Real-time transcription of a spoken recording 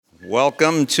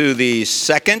Welcome to the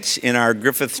second in our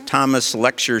Griffith Thomas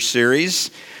lecture series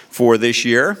for this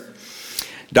year.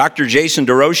 Dr. Jason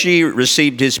DeRouchie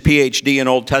received his PhD in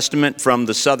Old Testament from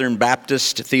the Southern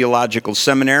Baptist Theological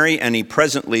Seminary, and he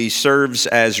presently serves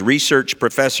as research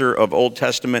professor of Old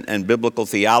Testament and Biblical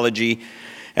Theology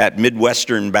at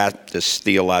Midwestern Baptist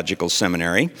Theological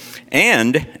Seminary,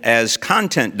 and as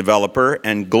content developer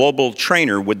and global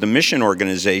trainer with the mission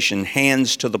organization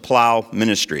Hands to the Plow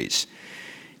Ministries.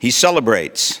 He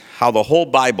celebrates how the whole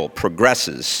Bible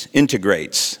progresses,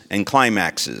 integrates, and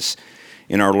climaxes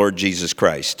in our Lord Jesus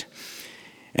Christ.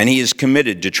 And he is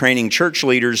committed to training church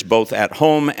leaders both at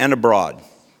home and abroad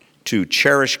to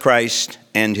cherish Christ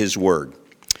and his word.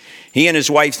 He and his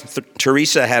wife,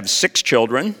 Teresa, have 6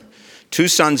 children, 2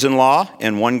 sons-in-law,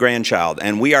 and 1 grandchild.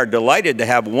 And we are delighted to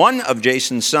have one of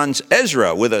Jason's sons,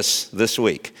 Ezra, with us this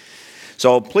week.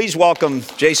 So please welcome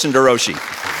Jason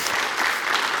DeRouchie.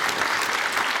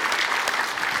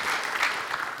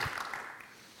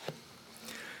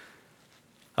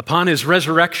 Upon his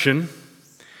resurrection,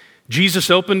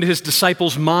 Jesus opened his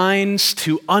disciples' minds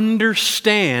to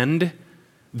understand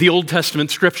the Old Testament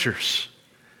scriptures.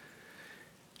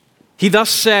 He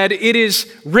thus said, "It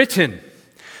is written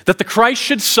that the Christ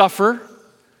should suffer,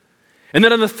 and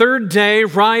that on the third day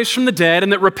rise from the dead,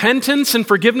 and that repentance and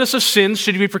forgiveness of sins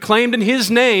should be proclaimed in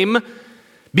his name,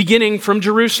 beginning from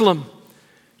Jerusalem,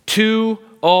 to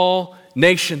all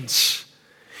nations.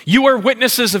 You are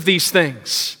witnesses of these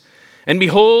things. And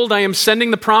behold, I am sending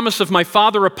the promise of my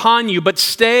Father upon you, but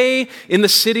stay in the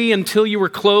city until you are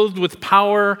clothed with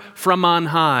power from on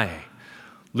high."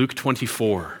 Luke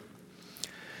 24.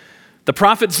 The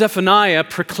prophet Zephaniah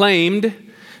proclaimed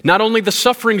not only the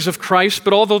sufferings of Christ,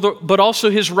 but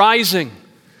also his rising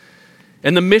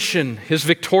and the mission his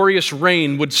victorious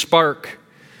reign would spark.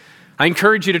 I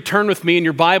encourage you to turn with me in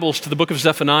your Bibles to the book of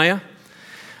Zephaniah.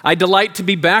 I delight to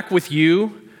be back with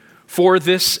you for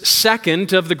this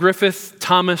second of the Griffith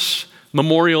Thomas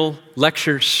Memorial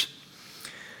Lectures.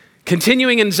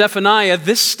 Continuing in Zephaniah,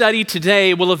 this study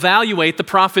today will evaluate the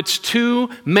prophet's 2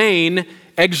 main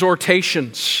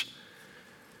exhortations,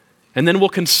 and then we'll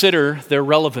consider their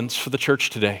relevance for the church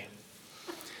today.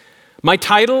 My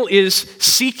title is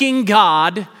Seeking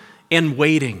God and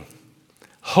Waiting,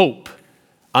 Hope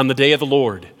on the Day of the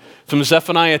Lord, from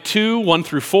Zephaniah 2, 1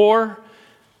 through 4,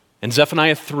 and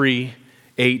Zephaniah 3,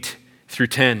 8 through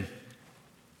 10.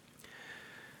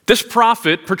 This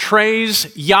prophet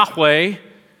portrays Yahweh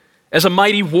as a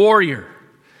mighty warrior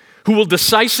who will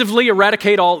decisively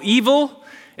eradicate all evil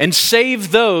and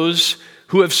save those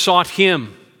who have sought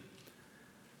him.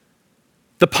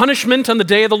 The punishment on the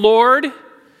day of the Lord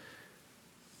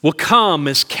will come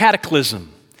as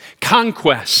cataclysm,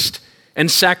 conquest, and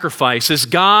sacrifice, as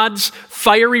God's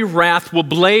fiery wrath will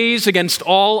blaze against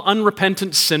all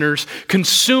unrepentant sinners,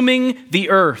 consuming the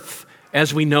earth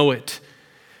as we know it.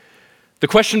 The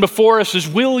question before us is,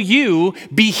 will you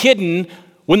be hidden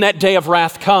when that day of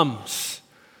wrath comes?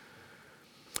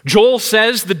 Joel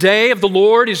says the day of the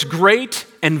Lord is great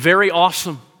and very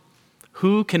awesome.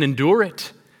 Who can endure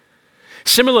it?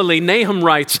 Similarly, Nahum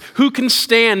writes, who can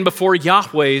stand before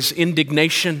Yahweh's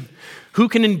indignation? Who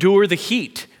can endure the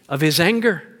heat of his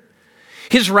anger?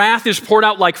 His wrath is poured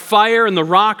out like fire, and the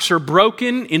rocks are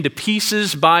broken into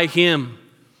pieces by him.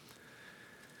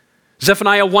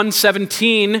 Zephaniah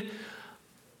 1:17,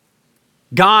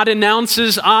 God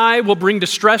announces, I will bring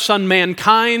distress on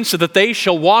mankind so that they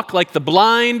shall walk like the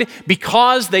blind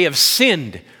because they have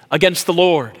sinned against the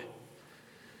Lord.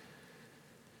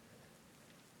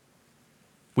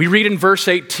 We read in verse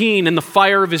 18, in the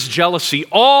fire of his jealousy,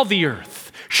 all the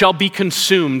earth shall be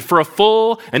consumed. For a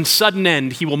full and sudden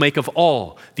end he will make of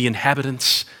all the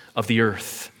inhabitants of the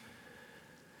earth.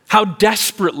 How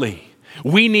desperately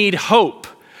we need hope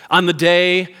on the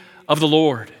day of the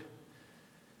Lord.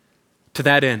 To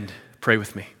that end, pray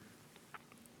with me.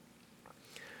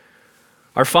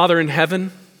 Our Father in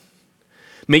heaven,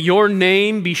 may your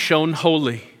name be shown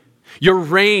holy, your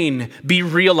reign be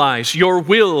realized, your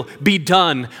will be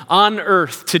done on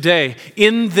earth today,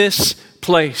 in this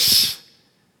place,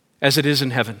 as it is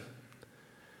in heaven.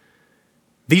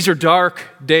 These are dark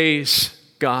days,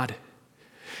 God,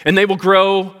 and they will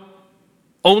grow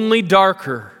only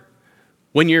darker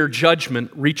when your judgment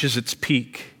reaches its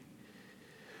peak.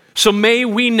 So may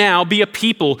we now be a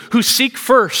people who seek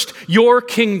first your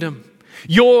kingdom,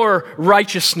 your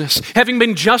righteousness. Having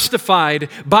been justified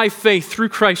by faith through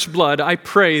Christ's blood, I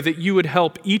pray that you would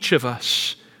help each of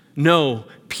us know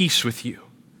peace with you,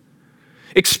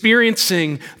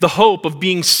 experiencing the hope of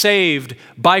being saved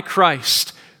by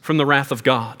Christ from the wrath of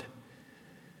God.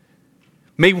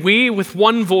 May we with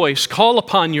one voice call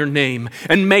upon your name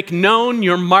and make known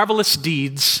your marvelous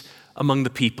deeds among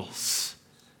the peoples.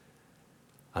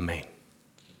 Amen.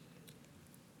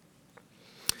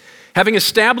 Having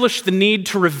established the need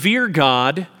to revere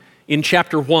God in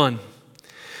chapter 1,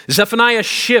 Zephaniah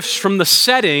shifts from the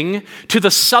setting to the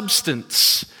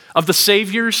substance of the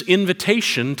Savior's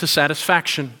invitation to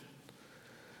satisfaction.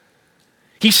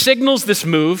 He signals this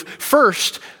move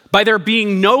first by there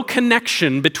being no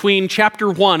connection between chapter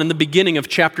 1 and the beginning of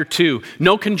chapter 2.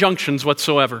 No conjunctions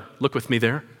whatsoever. Look with me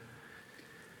there.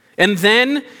 And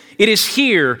then it is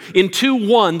here in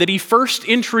 2:1 that he first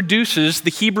introduces the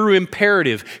Hebrew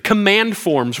imperative, command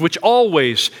forms, which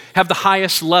always have the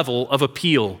highest level of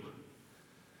appeal.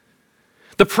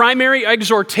 The primary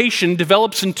exhortation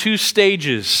develops in 2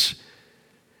 stages.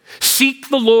 Seek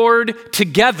the Lord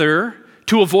together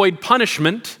to avoid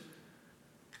punishment,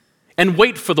 and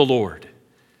wait for the Lord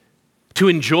to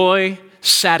enjoy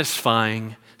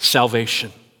satisfying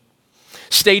salvation.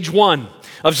 Stage 1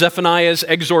 of Zephaniah's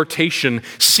exhortation,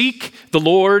 seek the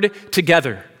Lord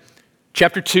together.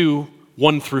 Chapter 2,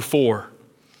 1 through 4.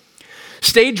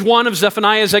 Stage 1 of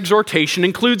Zephaniah's exhortation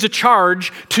includes a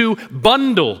charge to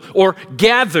bundle or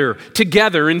gather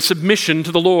together in submission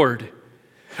to the Lord.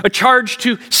 A charge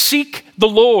to seek the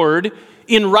Lord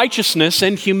in righteousness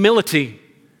and humility.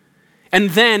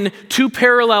 And then 2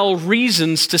 parallel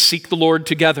reasons to seek the Lord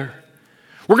together.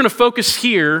 We're going to focus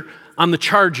here on the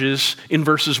charges in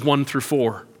verses 1 through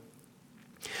 4.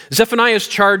 Zephaniah's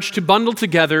charge to bundle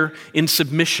together in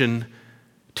submission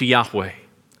to Yahweh.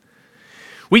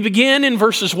 We begin in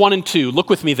verses 1 and 2. Look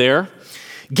with me there.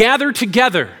 Gather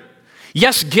together.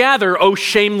 Yes, gather, O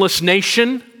shameless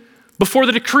nation, before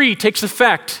the decree takes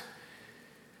effect,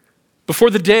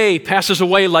 before the day passes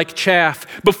away like chaff,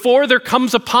 before there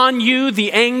comes upon you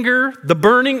the anger, the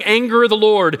burning anger of the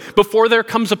Lord, before there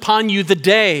comes upon you the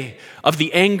day of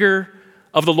the anger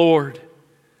of the Lord.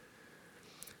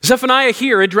 Zephaniah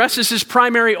here addresses his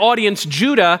primary audience,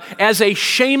 Judah, as a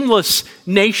shameless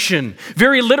nation.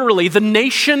 Very literally, the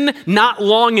nation not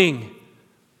longing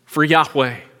for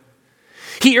Yahweh.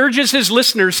 He urges his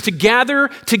listeners to gather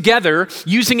together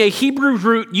using a Hebrew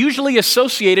root usually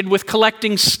associated with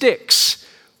collecting sticks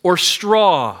or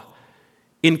straw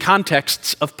in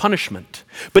contexts of punishment.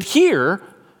 But here,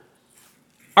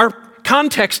 our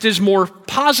context is more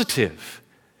positive.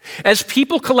 As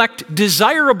people collect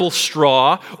desirable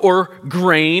straw or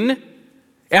grain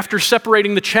after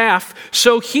separating the chaff,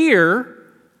 so here,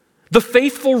 the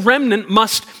faithful remnant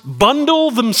must bundle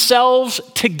themselves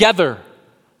together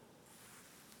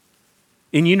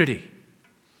in unity.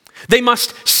 They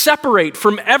must separate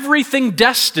from everything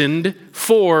destined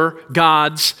for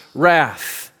God's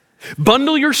wrath.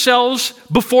 Bundle yourselves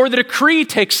before the decree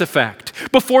takes effect,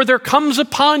 before there comes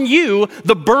upon you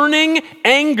the burning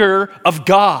anger of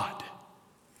God.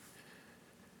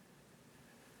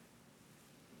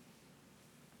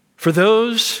 For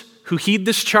those who heed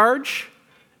this charge,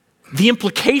 the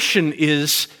implication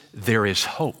is there is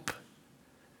hope.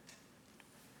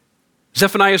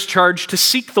 Zephaniah's charge to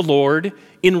seek the Lord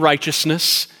in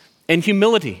righteousness and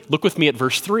humility. Look with me at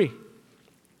verse 3.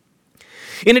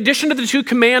 In addition to the 2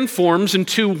 command forms in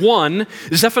 2:1,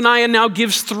 Zephaniah now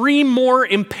gives 3 more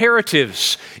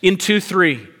imperatives in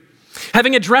 2:3.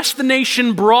 Having addressed the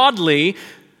nation broadly,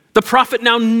 the prophet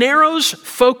now narrows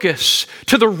focus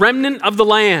to the remnant of the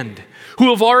land who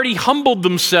have already humbled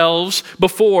themselves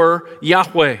before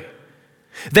Yahweh.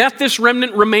 That this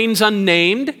remnant remains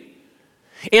unnamed,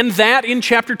 and that in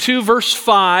chapter 2, verse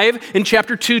 5, and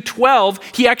chapter 2:12,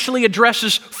 he actually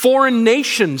addresses foreign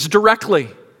nations directly.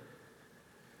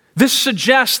 This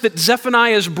suggests that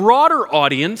Zephaniah's broader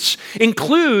audience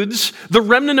includes the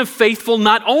remnant of faithful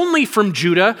not only from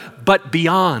Judah, but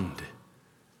beyond.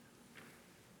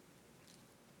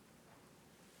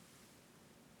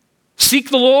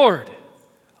 Seek the Lord,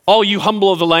 all you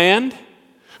humble of the land,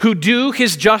 who do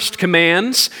his just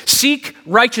commands. Seek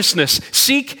righteousness,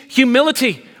 seek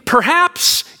humility.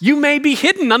 Perhaps you may be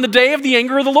hidden on the day of the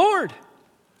anger of the Lord.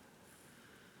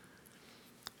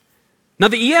 Now,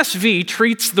 the ESV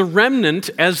treats the remnant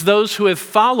as those who have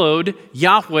followed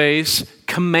Yahweh's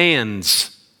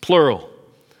commands, plural.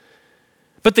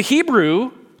 But the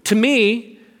Hebrew, to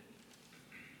me,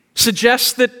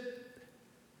 suggests that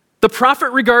the prophet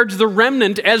regards the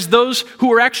remnant as those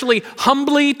who are actually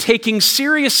humbly taking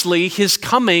seriously his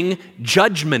coming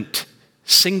judgment,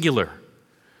 singular.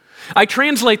 I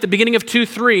translate the beginning of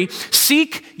 2:3,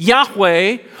 seek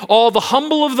Yahweh, all the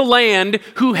humble of the land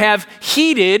who have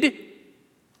heeded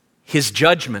his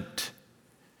judgment.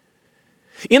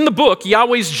 In the book,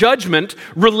 Yahweh's judgment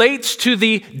relates to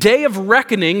the day of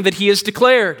reckoning that he has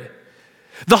declared.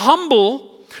 The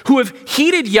humble who have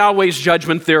heeded Yahweh's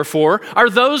judgment, therefore, are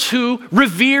those who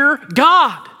revere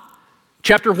God.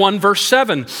 Chapter 1, verse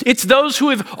 7. It's those who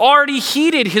have already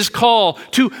heeded his call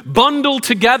to bundle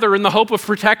together in the hope of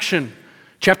protection.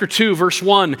 Chapter 2, verse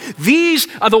 1. These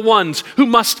are the ones who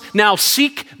must now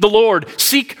seek the Lord,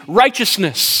 seek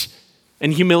righteousness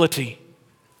and humility.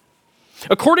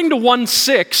 According to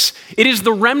 1:6, it is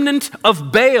the remnant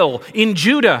of Baal in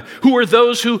Judah who are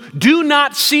those who do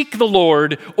not seek the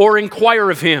Lord or inquire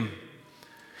of him.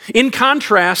 In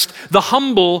contrast, the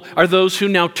humble are those who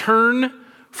now turn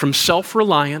from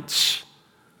self-reliance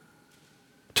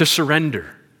to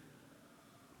surrender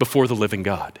before the living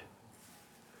God.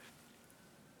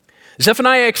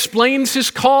 Zephaniah explains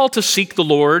his call to seek the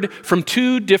Lord from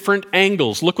two different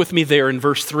angles. Look with me there in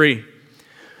verse 3.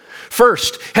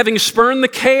 First, having spurned the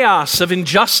chaos of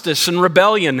injustice and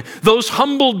rebellion, those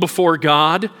humbled before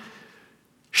God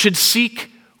should seek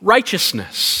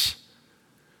righteousness.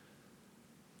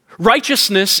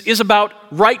 Righteousness is about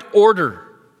right order.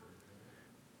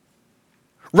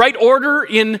 Right order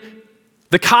in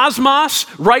the cosmos,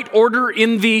 right order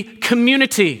in the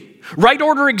community. Right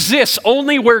order exists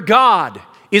only where God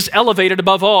is elevated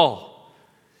above all,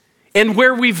 and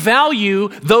where we value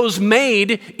those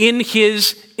made in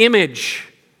his image.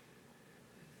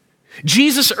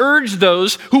 Jesus urged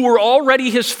those who were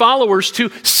already his followers to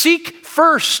seek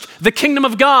first the kingdom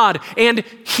of God and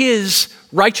his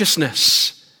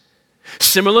righteousness.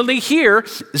 Similarly here,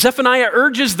 Zephaniah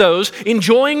urges those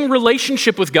enjoying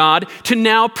relationship with God to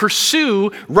now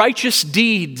pursue righteous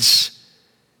deeds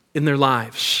in their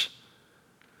lives.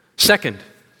 Second,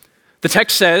 the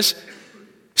text says,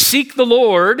 seek the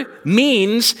Lord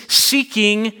means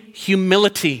seeking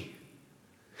humility,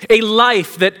 a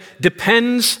life that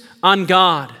depends on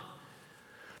God.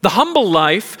 The humble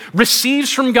life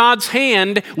receives from God's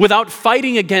hand without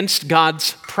fighting against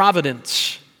God's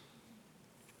providence.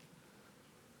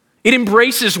 It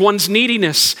embraces one's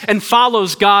neediness and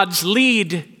follows God's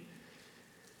lead.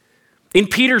 In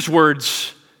Peter's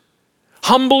words,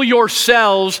 humble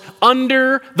yourselves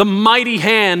under the mighty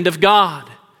hand of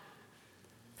God,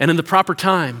 and in the proper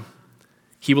time,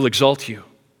 he will exalt you.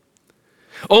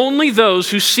 Only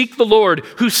those who seek the Lord,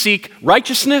 who seek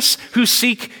righteousness, who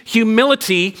seek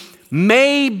humility,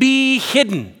 may be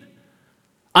hidden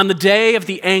on the day of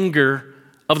the anger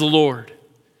of the Lord.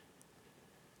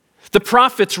 The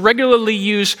prophets regularly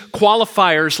use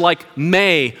qualifiers like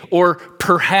may or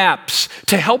perhaps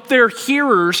to help their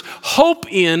hearers hope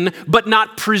in but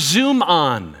not presume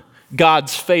on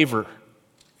God's favor.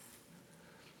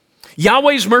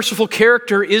 Yahweh's merciful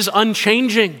character is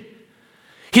unchanging.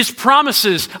 His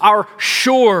promises are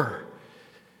sure.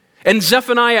 And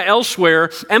Zephaniah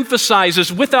elsewhere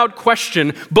emphasizes without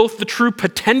question both the true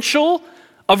potential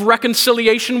of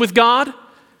reconciliation with God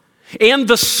and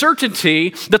the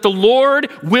certainty that the Lord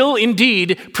will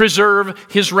indeed preserve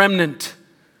his remnant.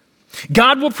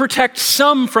 God will protect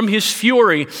some from his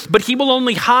fury, but he will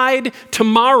only hide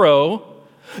tomorrow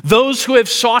those who have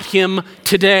sought him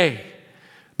today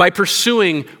by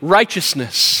pursuing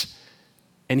righteousness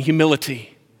and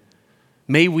humility.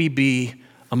 May we be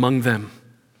among them.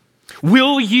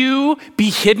 Will you be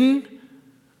hidden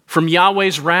from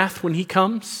Yahweh's wrath when he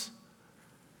comes?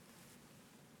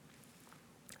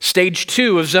 Stage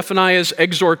 2 of Zephaniah's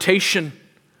exhortation.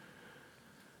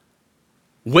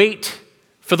 Wait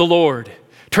for the Lord.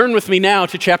 Turn with me now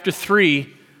to chapter 3,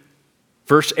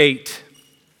 verse 8.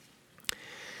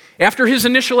 After his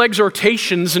initial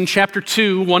exhortations in chapter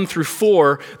 2, 1 through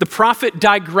 4, the prophet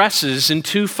digresses in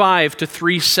 2:5 to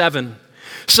 3:7,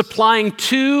 supplying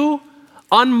two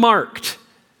unmarked,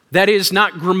 that is,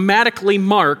 not grammatically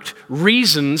marked,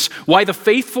 reasons why the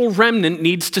faithful remnant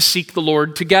needs to seek the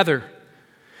Lord together.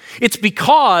 It's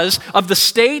because of the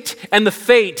state and the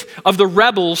fate of the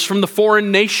rebels from the foreign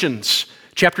nations,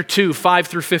 chapter 2, 5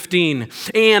 through 15,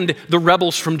 and the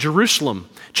rebels from Jerusalem,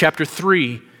 chapter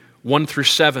 3, 1 through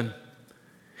 7.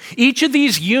 Each of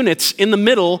these units in the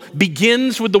middle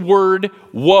begins with the word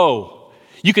woe.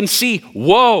 You can see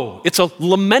woe. It's a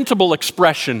lamentable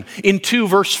expression in 2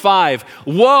 verse 5.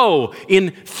 Woe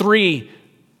in 3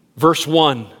 verse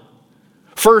 1.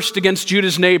 First against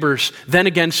Judah's neighbors, then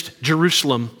against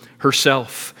Jerusalem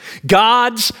herself.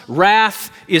 God's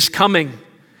wrath is coming,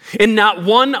 and not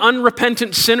one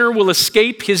unrepentant sinner will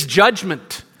escape his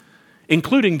judgment,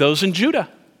 including those in Judah.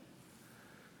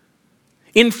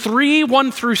 In 3,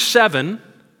 1 through 7,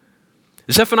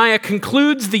 Zephaniah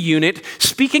concludes the unit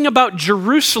speaking about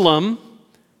Jerusalem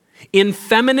in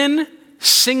feminine,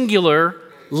 singular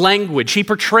language. He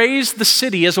portrays the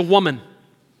city as a woman,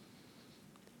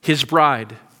 his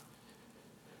bride.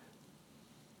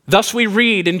 Thus we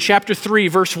read in chapter 3,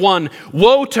 verse 1,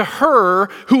 "Woe to her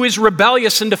who is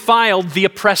rebellious and defiled, the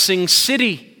oppressing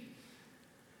city.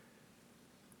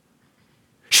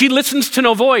 She listens to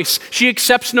no voice. She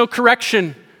accepts no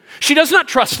correction. She does not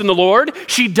trust in the Lord.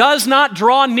 She does not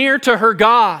draw near to her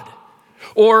God."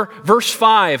 Or verse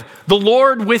 5, "The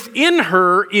Lord within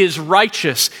her is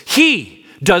righteous. He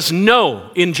does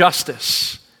no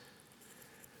injustice."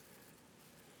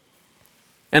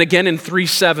 And again in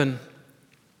 3:7,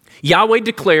 Yahweh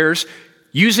declares,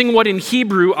 using what in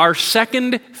Hebrew are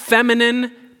second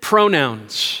feminine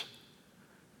pronouns,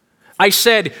 "I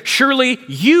said, surely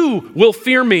you will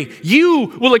fear me.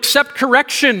 You will accept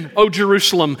correction, O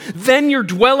Jerusalem. Then your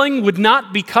dwelling would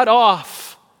not be cut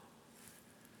off."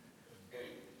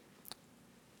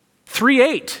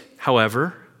 3:8,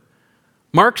 however,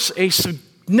 marks a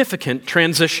significant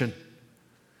transition.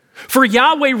 For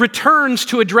Yahweh returns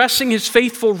to addressing his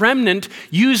faithful remnant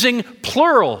using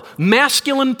plural,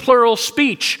 masculine plural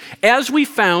speech, as we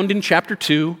found in chapter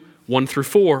 2, 1 through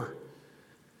 4.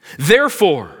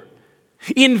 "Therefore,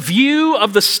 in view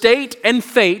of the state and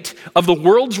fate of the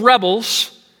world's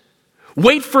rebels,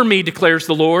 wait for me, declares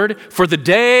the Lord, for the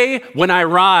day when I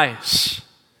rise."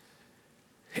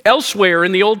 Elsewhere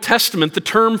in the Old Testament, the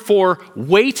term for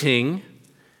waiting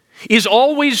is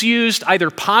always used either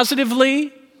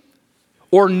positively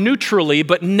or neutrally,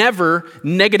 but never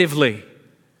negatively.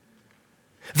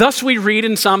 Thus we read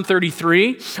in Psalm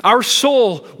 33, "Our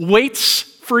soul waits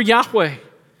for Yahweh.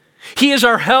 He is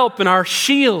our help and our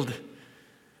shield."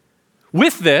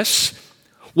 With this,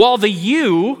 while the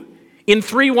 "you" in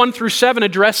 3:1 through 7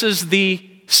 addresses the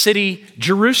city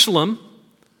Jerusalem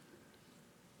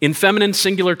in feminine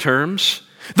singular terms,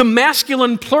 the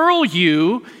masculine plural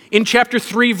 "you" in chapter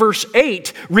 3, verse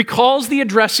 8 recalls the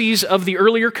addressees of the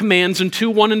earlier commands in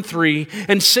 2:1 and 3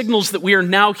 and signals that we are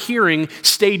now hearing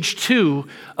stage 2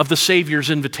 of the Savior's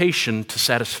invitation to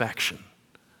satisfaction.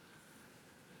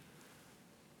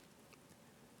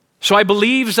 So I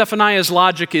believe Zephaniah's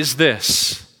logic is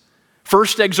this.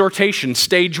 First exhortation,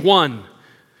 stage 1.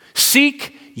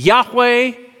 Seek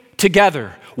Yahweh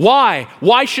together. Why?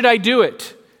 Why should I do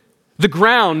it? The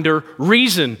ground or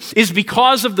reason is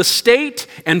because of the state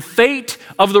and fate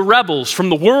of the rebels from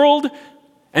the world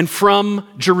and from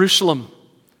Jerusalem.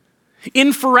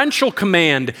 Inferential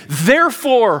command,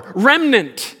 therefore,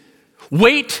 remnant,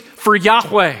 wait for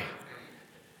Yahweh.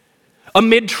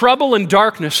 Amid trouble and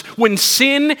darkness, when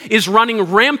sin is running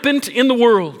rampant in the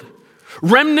world,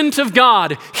 remnant of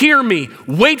God, hear me,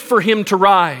 wait for him to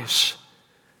rise.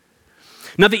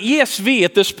 Now the ESV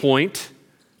at this point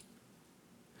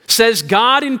says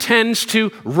God intends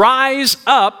to rise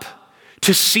up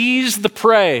to seize the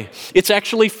prey. It's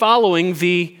actually following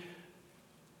the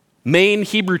main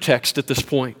Hebrew text at this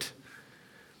point.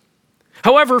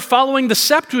 However, following the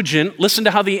Septuagint, listen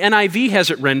to how the NIV has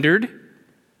it rendered.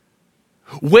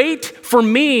 Wait for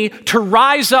me to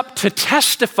rise up to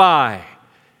testify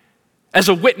as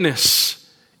a witness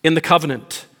in the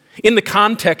covenant, in the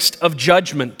context of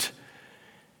judgment.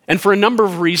 And for a number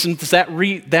of reasons, that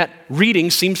reading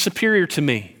seems superior to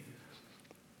me.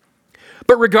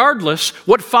 But regardless,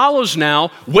 what follows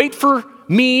now, wait for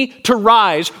me to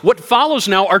rise, what follows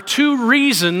now are two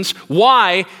reasons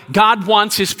why God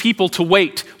wants his people to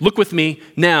wait. Look with me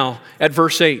now at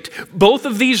verse 8. Both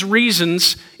of these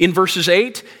reasons in verses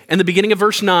 8 and the beginning of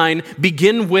verse 9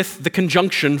 begin with the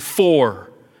conjunction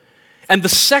for. And the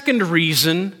second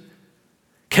reason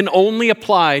can only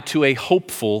apply to a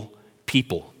hopeful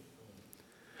people.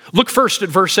 Look first at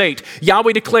verse 8.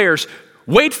 Yahweh declares,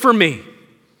 "Wait for me,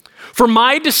 for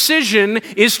my decision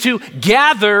is to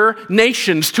gather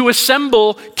nations, to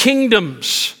assemble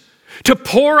kingdoms, to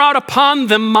pour out upon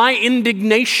them my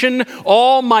indignation,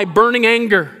 all my burning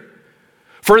anger.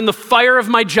 For in the fire of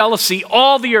my jealousy,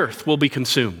 all the earth will be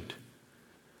consumed."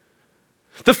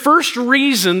 The first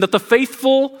reason that the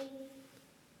faithful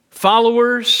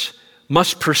followers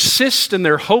must persist in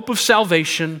their hope of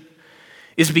salvation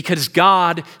is because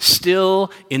God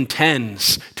still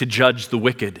intends to judge the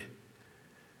wicked.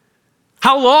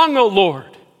 How long, O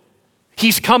Lord?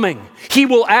 He's coming. He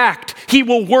will act. He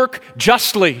will work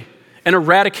justly and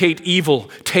eradicate evil.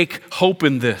 Take hope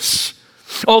in this.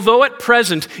 Although at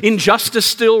present injustice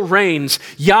still reigns,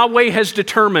 Yahweh has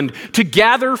determined to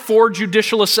gather for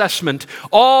judicial assessment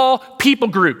all people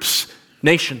groups,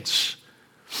 nations,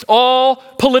 all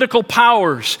political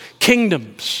powers,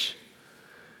 kingdoms.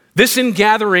 This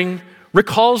ingathering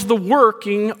recalls the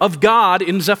working of God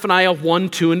in Zephaniah 1,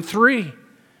 2, and 3.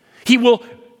 He will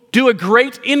do a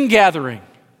great ingathering.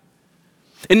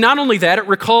 And not only that, it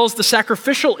recalls the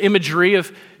sacrificial imagery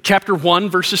of chapter 1,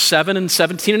 verses 7 and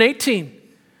 17 and 18.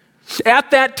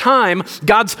 At that time,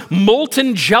 God's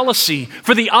molten jealousy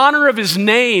for the honor of his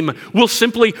name will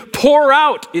simply pour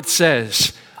out, it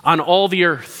says, on all the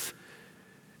earth,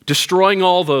 destroying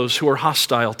all those who are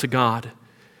hostile to God.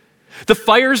 The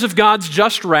fires of God's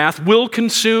just wrath will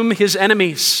consume his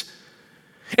enemies.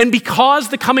 And because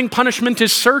the coming punishment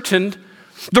is certain,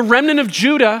 the remnant of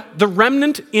Judah, the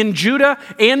remnant in Judah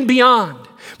and beyond,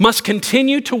 must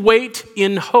continue to wait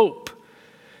in hope,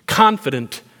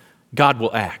 confident God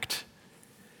will act.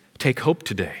 Take hope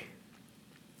today.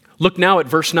 Look now at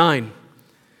verse 9.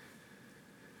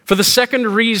 For the second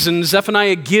reason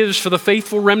Zephaniah gives for the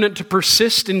faithful remnant to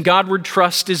persist in Godward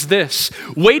trust is this: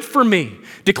 wait for me,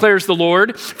 declares the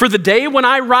Lord, for the day when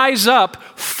I rise up,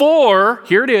 for,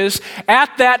 here it is,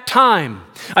 at that time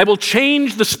I will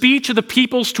change the speech of the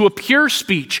peoples to a pure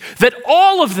speech, that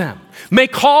all of them may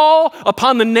call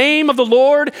upon the name of the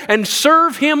Lord and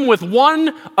serve him with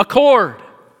one accord.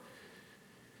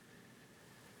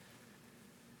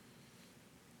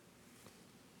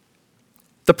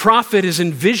 The prophet is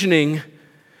envisioning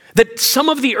that some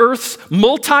of the earth's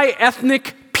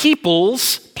multi-ethnic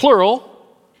peoples, plural,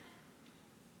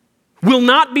 will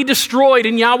not be destroyed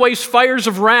in Yahweh's fires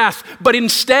of wrath, but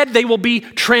instead they will be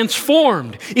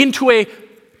transformed into a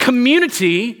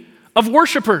community of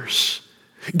worshipers,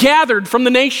 gathered from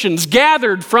the nations,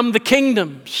 gathered from the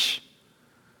kingdoms.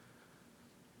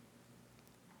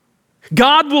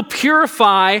 God will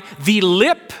purify the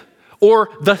lip or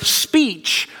the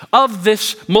speech of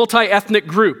this multi-ethnic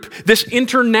group, this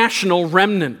international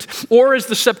remnant. Or as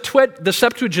the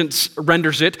Septuagint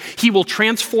renders it, he will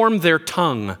transform their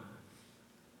tongue.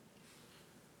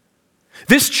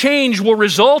 This change will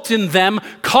result in them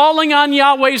calling on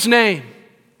Yahweh's name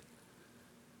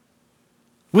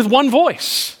with one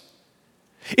voice.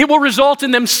 It will result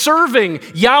in them serving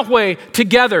Yahweh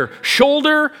together,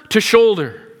 shoulder to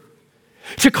shoulder.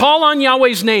 To call on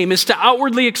Yahweh's name is to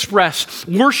outwardly express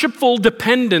worshipful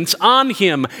dependence on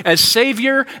him as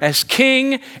Savior, as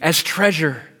King, as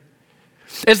treasure.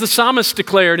 As the psalmist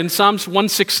declared in Psalms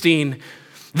 116,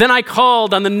 then I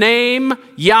called on the name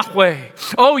Yahweh.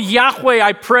 Oh Yahweh,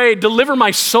 I pray, deliver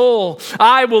my soul.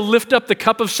 I will lift up the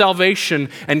cup of salvation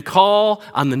and call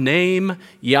on the name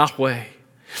Yahweh.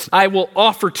 I will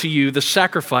offer to you the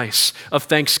sacrifice of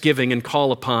thanksgiving and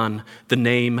call upon the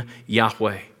name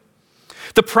Yahweh.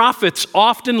 The prophets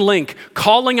often link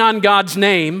calling on God's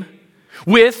name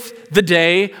with the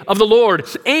day of the Lord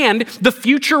and the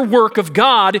future work of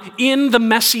God in the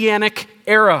Messianic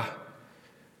era.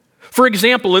 For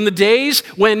example, in the days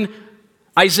when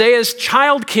Isaiah's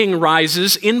child king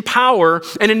rises in power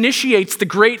and initiates the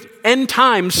great end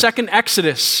time second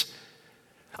Exodus,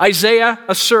 Isaiah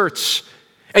asserts,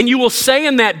 and you will say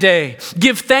in that day,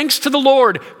 give thanks to the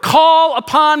Lord, call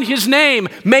upon his name,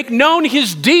 make known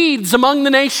his deeds among the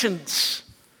nations.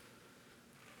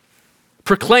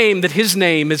 Proclaim that his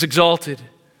name is exalted.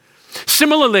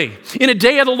 Similarly, in a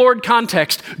day of the Lord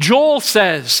context, Joel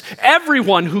says,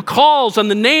 everyone who calls on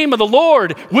the name of the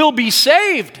Lord will be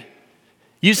saved,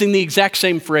 using the exact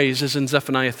same phrase as in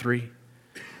Zephaniah 3.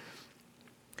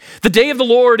 The day of the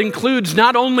Lord includes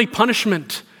not only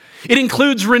punishment, it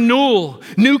includes renewal,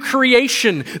 new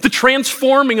creation, the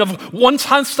transforming of once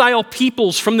hostile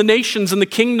peoples from the nations and the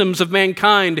kingdoms of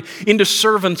mankind into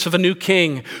servants of a new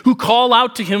king who call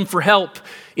out to him for help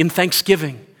in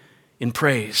thanksgiving, in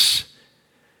praise.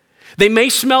 They may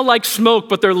smell like smoke,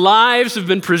 but their lives have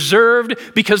been preserved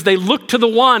because they look to the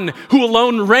one who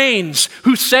alone reigns,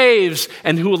 who saves,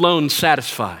 and who alone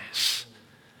satisfies.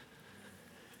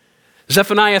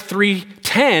 Zephaniah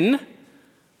 3:10,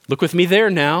 look with me there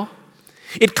now.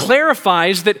 It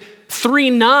clarifies that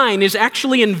 3:9 is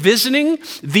actually envisioning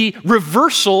the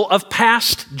reversal of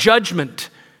past judgment.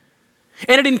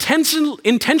 And it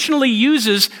intentionally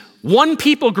uses one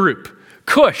people group,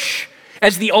 Cush,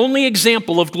 as the only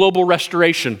example of global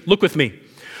restoration. Look with me.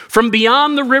 From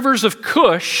beyond the rivers of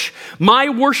Cush, my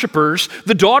worshipers,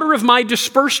 the daughter of my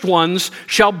dispersed ones,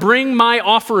 shall bring my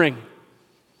offering.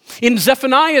 In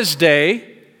Zephaniah's day,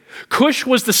 Cush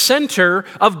was the center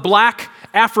of Black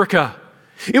Africa.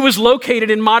 It was located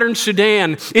in modern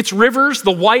Sudan, its rivers,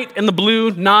 the White and the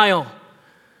Blue Nile.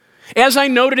 As I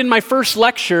noted in my first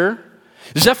lecture,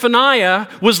 Zephaniah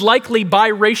was likely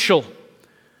biracial,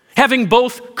 having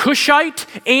both Cushite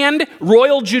and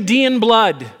royal Judean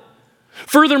blood.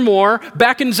 Furthermore,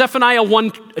 back in Zephaniah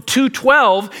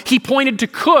 2:12, he pointed to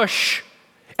Cush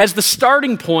as the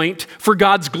starting point for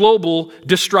God's global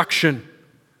destruction.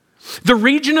 The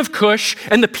region of Cush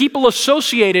and the people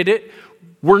associated it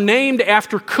were named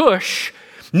after Cush,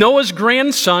 Noah's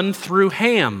grandson through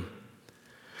Ham.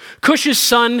 Cush's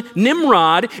son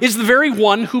Nimrod is the very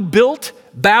one who built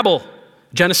Babel,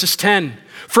 Genesis 10,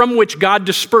 from which God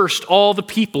dispersed all the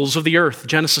peoples of the earth,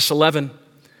 Genesis 11.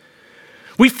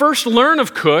 We first learn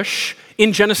of Cush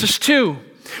in Genesis 2,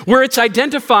 where it's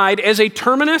identified as a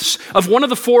terminus of one of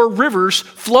the 4 rivers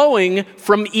flowing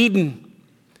from Eden.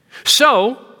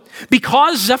 So,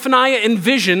 because Zephaniah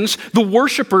envisions the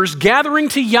worshipers gathering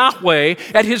to Yahweh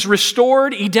at his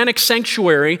restored Edenic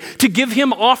sanctuary to give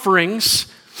him offerings,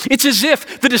 it's as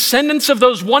if the descendants of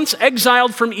those once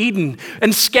exiled from Eden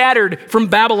and scattered from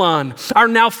Babylon are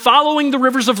now following the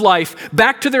rivers of life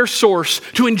back to their source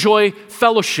to enjoy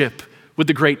fellowship with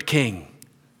the great king.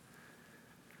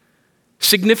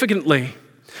 Significantly,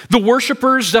 the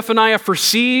worshipers Zephaniah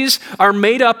foresees are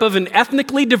made up of an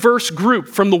ethnically diverse group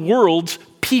from the world's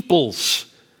peoples.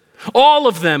 All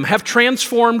of them have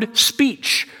transformed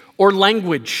speech or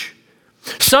language,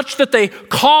 such that they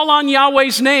call on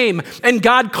Yahweh's name, and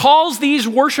God calls these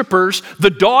worshipers the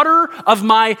daughter of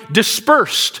my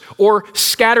dispersed or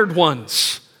scattered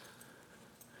ones.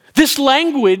 This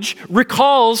language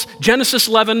recalls Genesis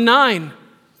 11:9,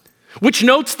 which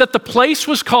notes that the place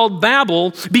was called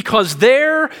Babel because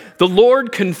there the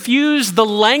Lord confused the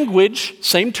language,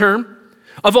 same term,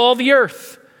 of all the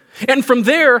earth. And from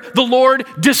there the Lord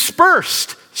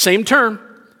dispersed, same term,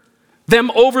 them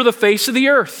over the face of the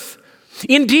earth.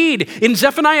 Indeed, in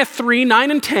Zephaniah 3:9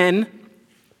 and 10,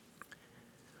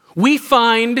 we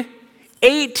find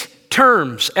 8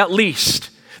 terms at least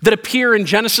that appear in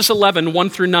Genesis 11, 1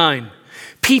 through 9.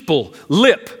 People,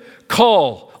 lip,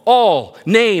 call, all,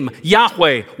 name,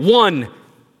 Yahweh, one,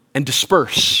 and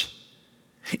disperse.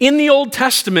 In the Old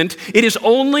Testament, it is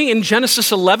only in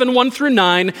Genesis 11, 1 through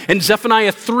 9, and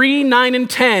Zephaniah 3, 9 and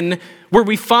 10, where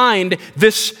we find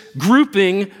this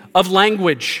grouping of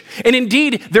language. And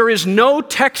indeed, there is no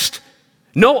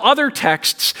other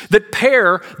texts that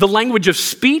pair the language of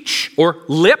speech or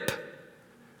lip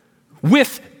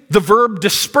with the verb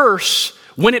disperse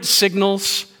when it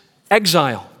signals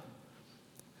exile.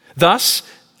 Thus,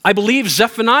 I believe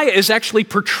Zephaniah is actually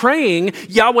portraying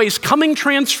Yahweh's coming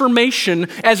transformation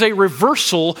as a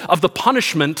reversal of the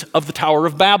punishment of the Tower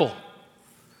of Babel.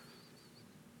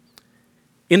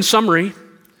 In summary,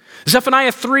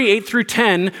 Zephaniah 3, 8 through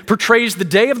 10 portrays the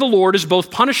day of the Lord as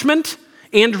both punishment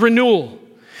and renewal.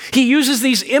 He uses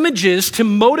these images to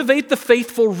motivate the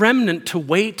faithful remnant to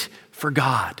wait for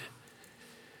God.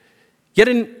 Yet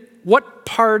in what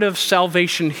part of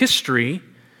salvation history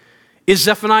is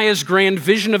Zephaniah's grand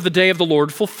vision of the day of the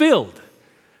Lord fulfilled?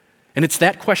 And it's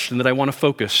that question that I want to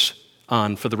focus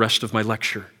on for the rest of my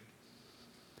lecture.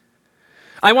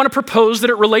 I want to propose that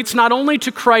it relates not only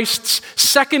to Christ's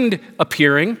second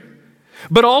appearing,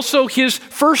 but also his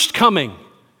first coming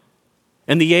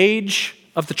and the age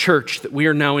of the church that we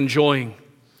are now enjoying.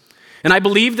 And I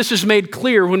believe this is made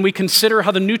clear when we consider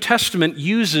how the New Testament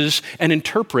uses and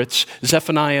interprets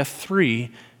Zephaniah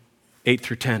 3, 8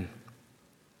 through 10.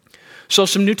 So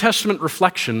some New Testament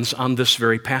reflections on this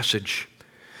very passage.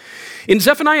 In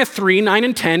Zephaniah 3, 9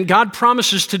 and 10, God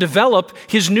promises to develop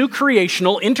his new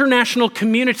creational international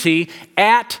community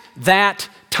at that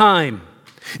time.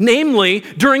 Namely,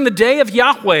 during the day of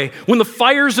Yahweh, when the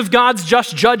fires of God's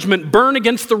just judgment burn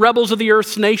against the rebels of the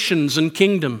earth's nations and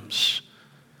kingdoms.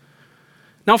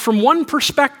 Now, from one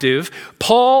perspective,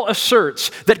 Paul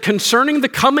asserts that concerning the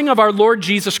coming of our Lord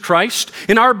Jesus Christ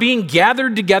and our being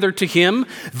gathered together to him,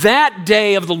 that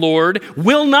day of the Lord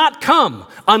will not come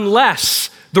unless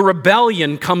the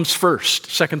rebellion comes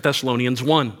first, 2 Thessalonians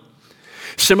 1.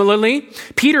 Similarly,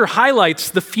 Peter highlights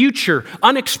the future,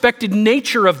 unexpected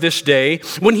nature of this day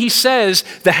when he says,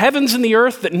 the heavens and the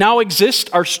earth that now exist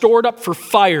are stored up for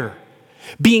fire,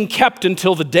 being kept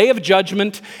until the day of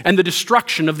judgment and the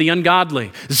destruction of the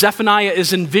ungodly. Zephaniah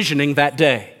is envisioning that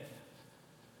day.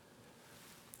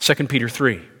 2 Peter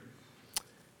 3.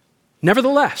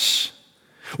 Nevertheless,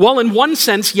 while in one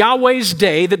sense Yahweh's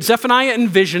day that Zephaniah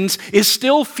envisions is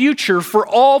still future for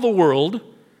all the world,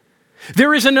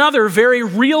 there is another very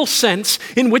real sense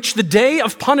in which the day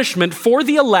of punishment for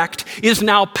the elect is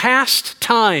now past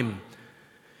time.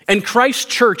 And Christ's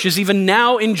church is even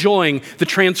now enjoying the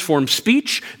transformed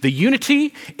speech, the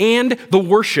unity, and the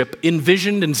worship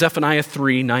envisioned in Zephaniah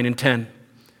 3, 9, and 10.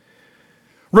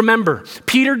 Remember,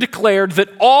 Peter declared that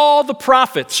all the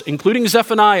prophets, including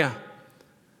Zephaniah,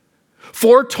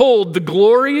 foretold the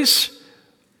glories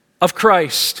of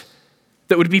Christ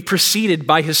that would be preceded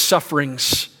by his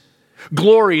sufferings.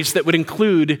 Glories that would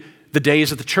include the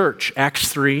days of the church, Acts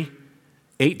 3,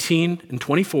 18 and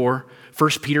 24, 1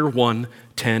 Peter 1,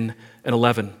 10 and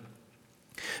 11.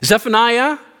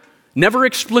 Zephaniah never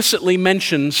explicitly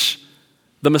mentions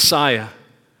the Messiah.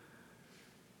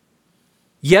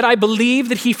 Yet I believe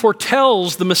that he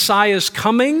foretells the Messiah's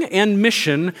coming and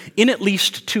mission in at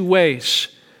least two ways.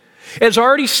 As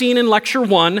already seen in Lecture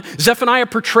 1, Zephaniah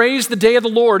portrays the day of the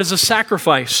Lord as a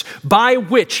sacrifice by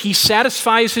which he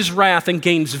satisfies his wrath and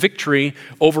gains victory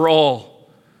over all.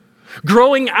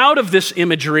 Growing out of this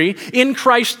imagery, in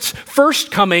Christ's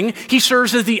first coming, he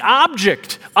serves as the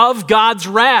object of God's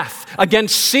wrath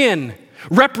against sin,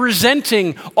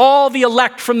 representing all the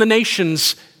elect from the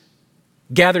nations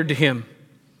gathered to him.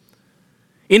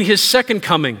 In his second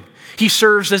coming, he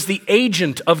serves as the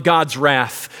agent of God's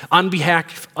wrath on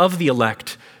behalf of the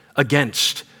elect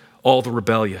against all the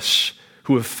rebellious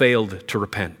who have failed to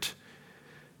repent.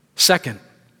 Second,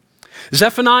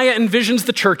 Zephaniah envisions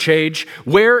the church age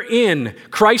wherein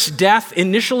Christ's death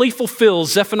initially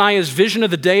fulfills Zephaniah's vision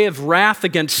of the day of wrath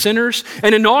against sinners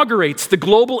and inaugurates the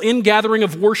global ingathering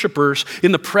of worshipers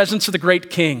in the presence of the great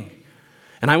King.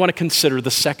 And I want to consider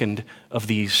the second of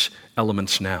these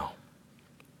elements now.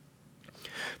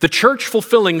 The church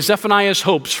fulfilling Zephaniah's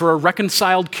hopes for a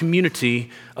reconciled community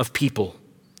of peoples.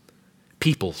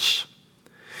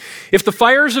 If the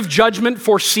fires of judgment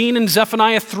foreseen in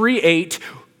Zephaniah 3:8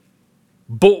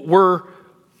 bore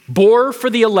for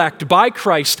the elect by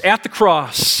Christ at the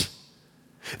cross,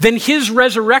 then his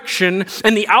resurrection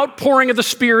and the outpouring of the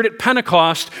Spirit at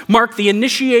Pentecost mark the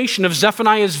initiation of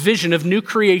Zephaniah's vision of new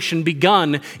creation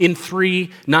begun in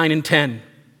 3:9 and 10.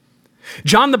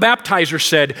 John the Baptizer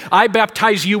said, I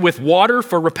baptize you with water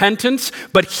for repentance,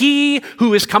 but he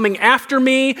who is coming after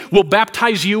me will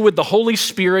baptize you with the Holy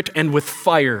Spirit and with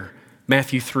fire.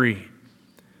 Matthew 3.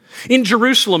 In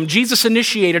Jerusalem, Jesus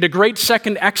initiated a great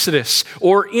second exodus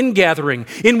or ingathering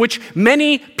in which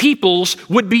many peoples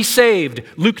would be saved.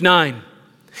 Luke 9.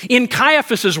 In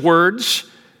Caiaphas' words,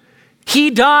 he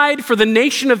died for the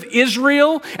nation of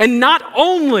Israel, and not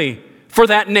only for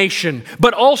that nation,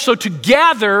 but also to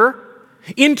gather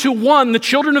into one the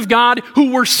children of God who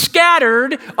were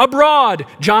scattered abroad.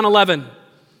 John 11.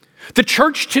 The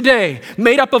church today,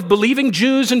 made up of believing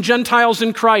Jews and Gentiles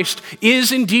in Christ,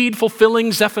 is indeed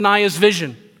fulfilling Zephaniah's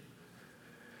vision.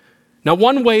 Now,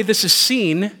 one way this is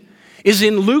seen is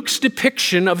in Luke's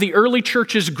depiction of the early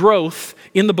church's growth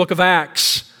in the book of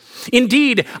Acts.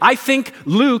 Indeed, I think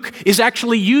Luke is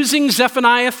actually using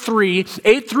Zephaniah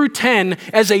 3:8 through 10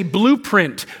 as a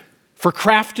blueprint for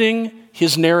crafting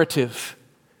his narrative.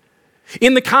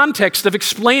 In the context of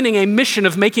explaining a mission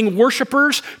of making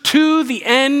worshipers to the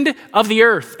end of the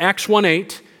earth, Acts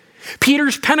 1:8,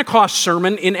 Peter's Pentecost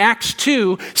sermon in Acts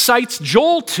 2 cites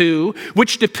Joel 2,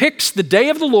 which depicts the day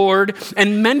of the Lord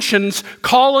and mentions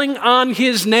calling on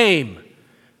his name,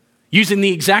 using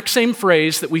the exact same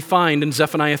phrase that we find in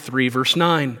Zephaniah 3, verse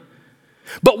 9.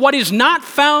 But what is not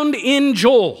found in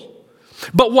Joel,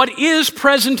 but what is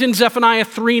present in Zephaniah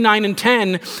 3, 9, and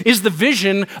 10 is the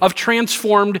vision of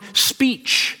transformed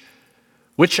speech,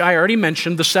 which I already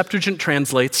mentioned the Septuagint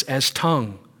translates as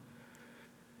tongue.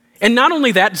 And not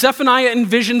only that, Zephaniah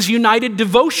envisions united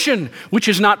devotion, which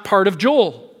is not part of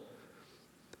Joel.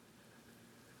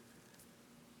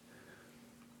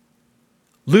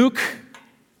 Luke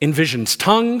envisions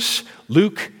tongues.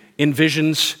 Luke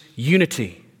envisions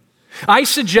unity. I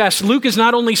suggest Luke is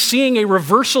not only seeing a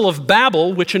reversal of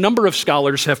Babel, which a number of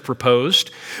scholars have proposed,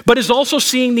 but is also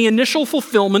seeing the initial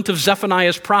fulfillment of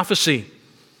Zephaniah's prophecy.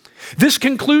 This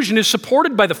conclusion is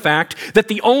supported by the fact that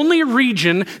the only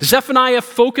region Zephaniah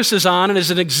focuses on and as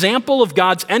an example of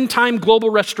God's end-time global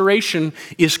restoration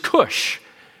is Cush,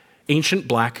 ancient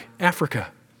black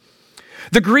Africa.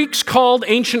 The Greeks called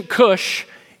ancient Cush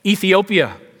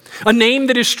Ethiopia, a name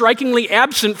that is strikingly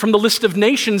absent from the list of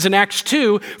nations in Acts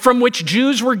 2, from which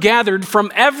Jews were gathered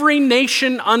from every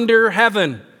nation under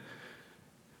heaven.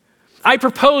 I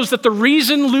propose that the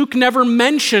reason Luke never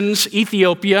mentions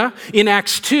Ethiopia in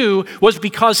Acts 2 was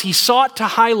because he sought to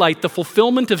highlight the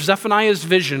fulfillment of Zephaniah's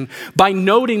vision by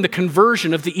noting the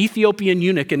conversion of the Ethiopian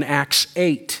eunuch in Acts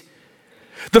 8.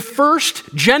 The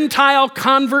first Gentile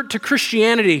convert to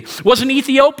Christianity was an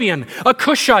Ethiopian, a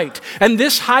Cushite, and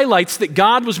this highlights that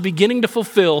God was beginning to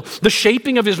fulfill the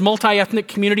shaping of his multi-ethnic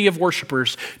community of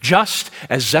worshipers, just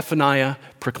as Zephaniah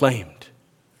proclaimed.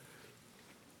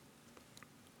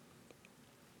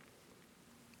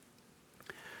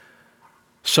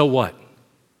 So what?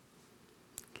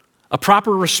 A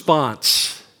proper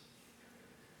response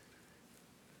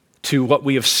to what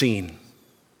we have seen.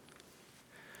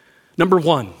 Number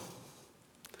one,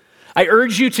 I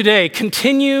urge you today,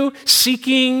 continue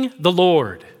seeking the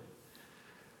Lord,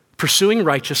 pursuing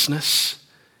righteousness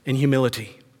and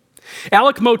humility.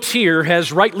 Alec Motyer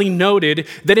has rightly noted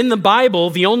that in the Bible,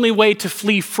 the only way to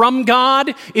flee from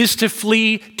God is to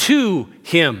flee to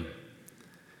Him.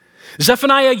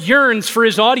 Zephaniah yearns for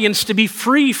his audience to be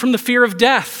free from the fear of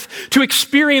death, to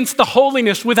experience the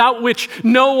holiness without which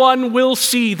no one will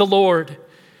see the Lord.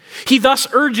 He thus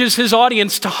urges his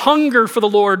audience to hunger for the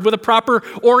Lord with a proper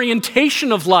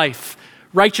orientation of life,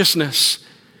 righteousness,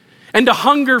 and to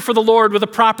hunger for the Lord with a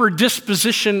proper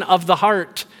disposition of the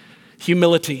heart,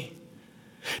 humility.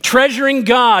 Treasuring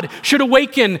God should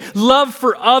awaken love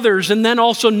for others and then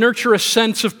also nurture a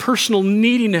sense of personal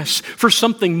neediness for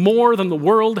something more than the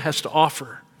world has to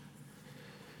offer.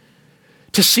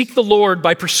 To seek the Lord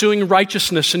by pursuing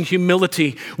righteousness and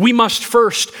humility, we must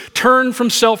first turn from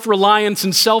self-reliance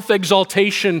and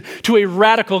self-exaltation to a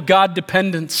radical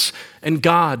God-dependence and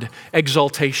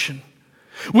God-exaltation.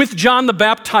 With John the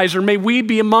Baptizer, may we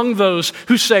be among those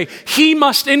who say, "He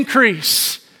must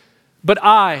increase, but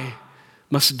I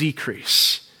must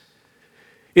decrease."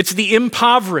 It's the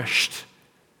impoverished,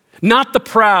 not the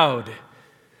proud,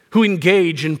 who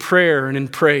engage in prayer and in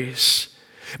praise.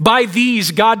 By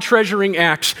these God-treasuring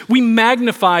acts, we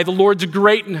magnify the Lord's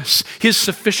greatness, his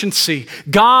sufficiency.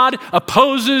 God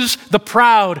opposes the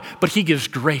proud, but he gives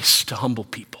grace to humble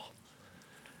people.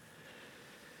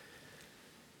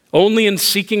 Only in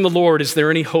seeking the Lord is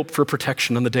there any hope for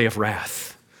protection on the day of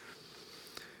wrath.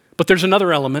 But there's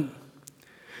another element.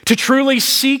 To truly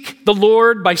seek the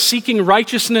Lord by seeking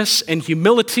righteousness and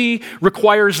humility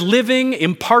requires living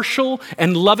impartial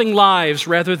and loving lives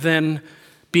rather than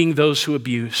being those who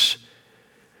abuse.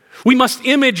 We must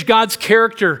image God's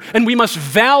character and we must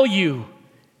value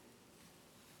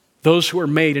those who are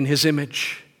made in his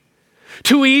image.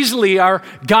 Too easily our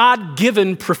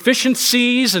God-given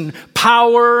proficiencies and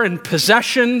power and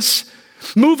possessions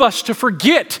move us to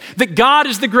forget that God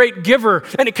is the great giver,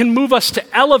 and it can move us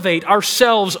to elevate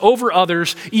ourselves over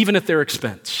others even at their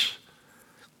expense.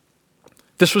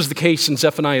 This was the case in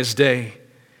Zephaniah's day.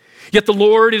 Yet the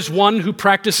Lord is one who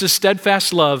practices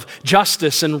steadfast love,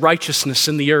 justice, and righteousness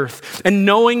in the earth. And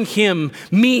knowing him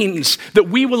means that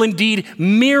we will indeed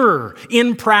mirror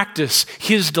in practice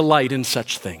his delight in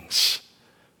such things.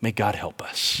 May God help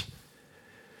us.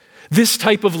 This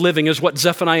type of living is what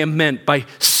Zephaniah meant by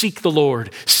seek the Lord,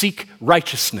 seek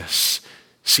righteousness,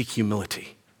 seek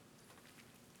humility.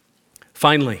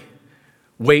 Finally,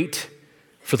 wait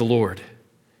for the Lord.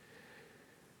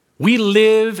 We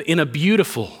live in a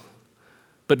beautiful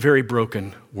but very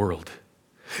broken world.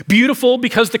 Beautiful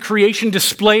because the creation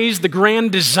displays the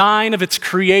grand design of its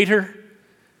creator,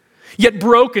 yet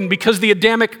broken because the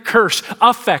Adamic curse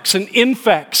affects and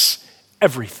infects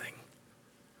everything.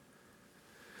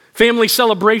 Family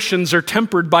celebrations are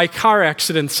tempered by car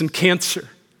accidents and cancer.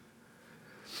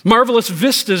 Marvelous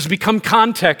vistas become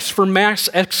context for mass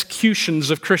executions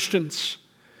of Christians.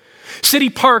 City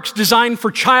parks designed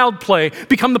for child play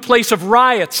become the place of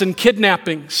riots and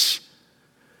kidnappings.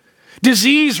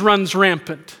 Disease runs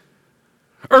rampant.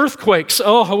 Earthquakes,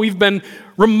 we've been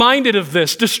reminded of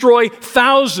this, destroy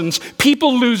thousands.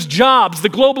 People lose jobs. The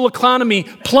global economy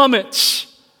plummets.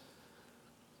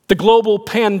 The global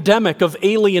pandemic of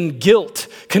alien guilt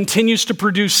continues to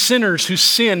produce sinners who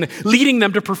sin, leading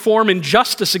them to perform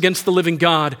injustice against the living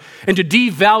God and to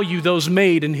devalue those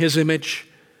made in his image.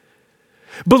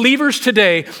 Believers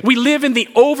today, we live in the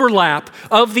overlap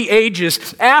of the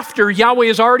ages after Yahweh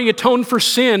has already atoned for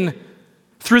sin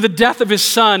through the death of his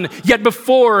Son, yet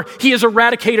before he has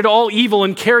eradicated all evil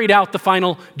and carried out the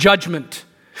final judgment.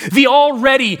 The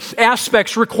already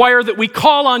aspects require that we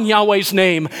call on Yahweh's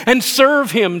name and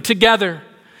serve him together.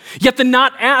 Yet the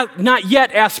not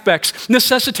yet aspects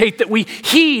necessitate that we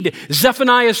heed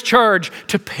Zephaniah's charge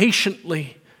to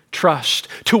patiently trust,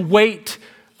 to wait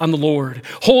on the Lord,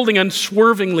 holding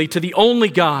unswervingly to the only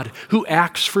God who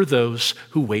acts for those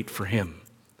who wait for him.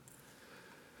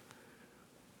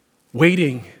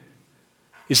 Waiting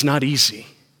is not easy.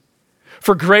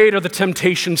 For great are the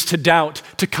temptations to doubt,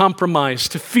 to compromise,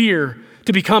 to fear,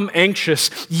 to become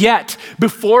anxious. Yet,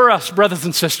 before us, brothers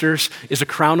and sisters, is a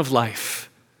crown of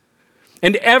life.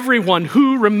 And everyone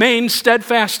who remains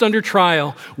steadfast under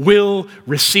trial will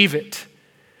receive it.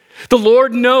 The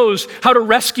Lord knows how to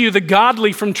rescue the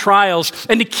godly from trials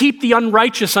and to keep the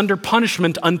unrighteous under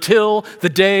punishment until the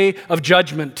day of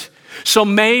judgment. So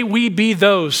may we be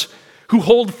those who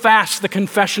hold fast the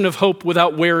confession of hope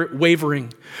without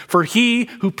wavering. For he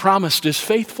who promised is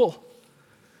faithful.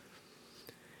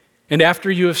 And after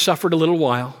you have suffered a little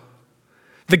while,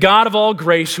 the God of all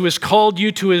grace, who has called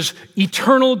you to his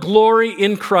eternal glory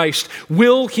in Christ,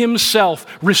 will himself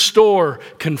restore,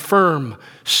 confirm,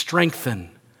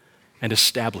 strengthen, and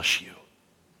establish you.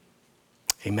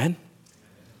 Amen.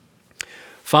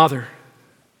 Father,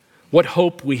 what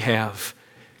hope we have,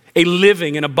 a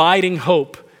living and abiding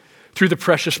hope through the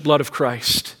precious blood of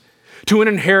Christ. to an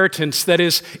inheritance that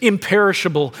is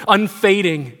imperishable,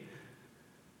 unfading,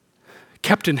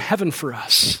 kept in heaven for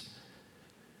us.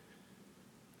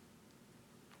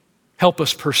 Help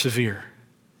us persevere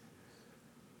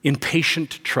in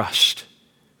patient trust,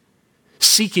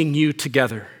 seeking you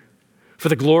together for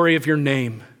the glory of your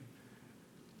name.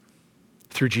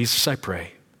 Through Jesus I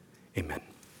pray, amen.